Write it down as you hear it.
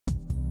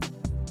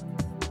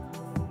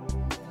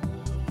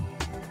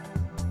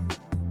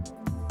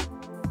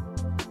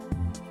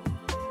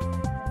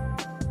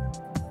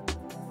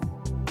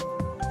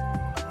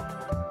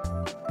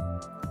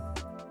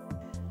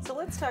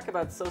Let's talk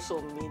about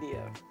social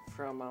media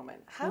for a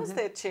moment. How is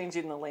that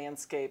changing the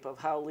landscape of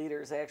how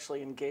leaders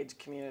actually engage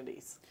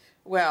communities?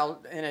 Well,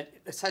 in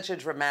such a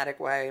dramatic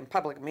way, in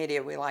public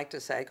media, we like to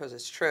say, because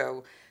it's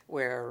true,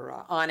 we're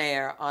on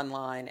air,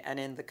 online, and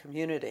in the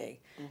community.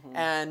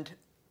 And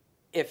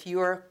if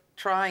you're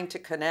trying to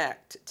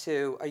connect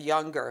to a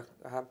younger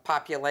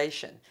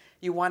population,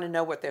 you want to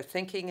know what they're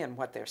thinking and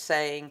what they're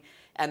saying,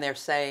 and they're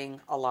saying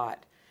a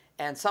lot.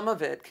 And some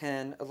of it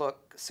can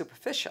look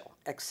superficial,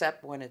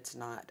 except when it's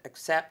not,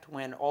 except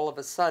when all of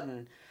a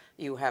sudden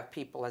you have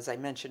people, as I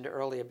mentioned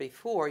earlier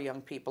before,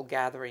 young people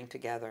gathering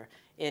together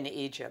in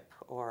Egypt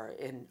or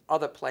in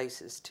other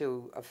places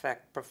to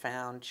effect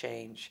profound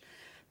change.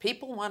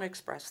 People want to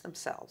express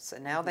themselves,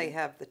 and now they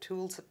have the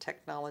tools of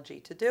technology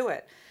to do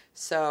it.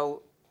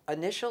 So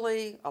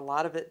initially, a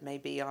lot of it may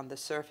be on the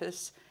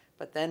surface,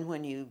 but then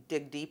when you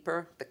dig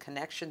deeper, the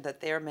connection that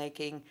they're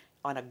making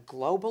on a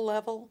global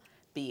level,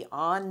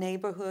 beyond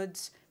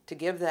neighborhoods, to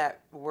give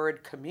that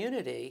word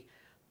community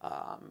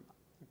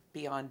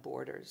beyond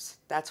borders.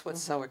 That's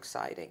what's so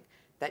exciting,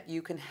 that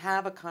you can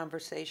have a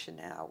conversation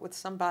now with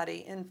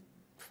somebody in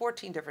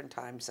 14 different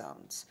time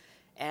zones,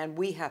 and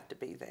we have to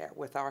be there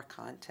with our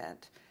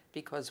content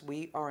because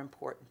we are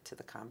important to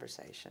the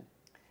conversation.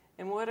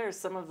 And what are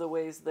some of the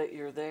ways that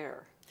you're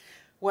there?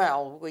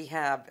 Well, we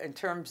have, in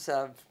terms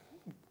of,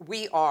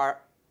 we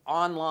are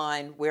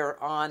online, we're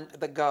on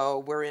the go,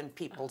 we're in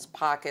people's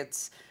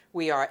pockets,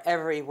 we are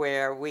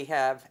everywhere, we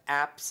have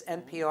apps.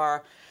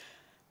 NPR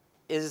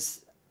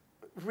is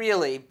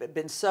really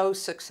been so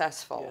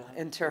successful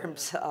in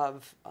terms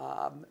of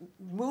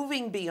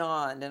moving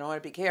beyond, and I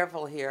want to be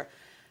careful here,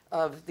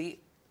 of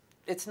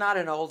it's not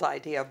an old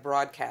idea of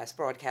broadcast.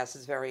 Broadcast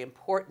is very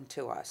important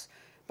to us.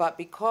 But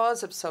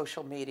because of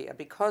social media,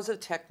 because of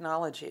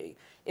technology,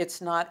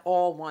 it's not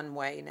all one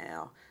way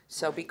now.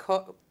 So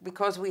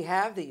because we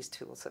have these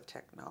tools of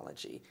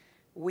technology,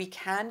 we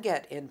can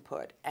get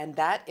input, and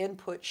that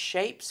input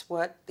shapes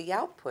what the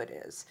output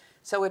is.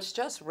 So it's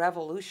just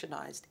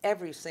revolutionized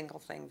every single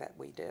thing that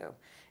we do.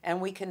 And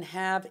we can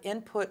have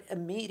input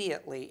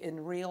immediately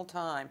in real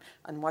time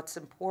on what's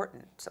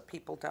important, so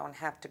people don't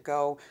have to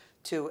go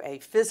to a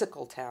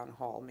physical town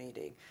hall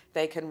meeting.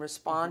 They can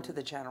respond to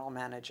the general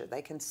manager.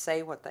 They can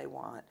say what they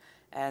want.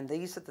 And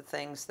these are the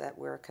things that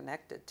we're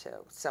connected to.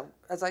 So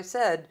as I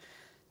said,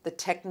 the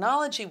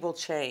technology will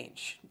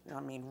change,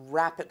 I mean,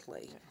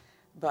 rapidly,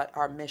 but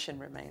our mission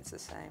remains the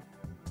same.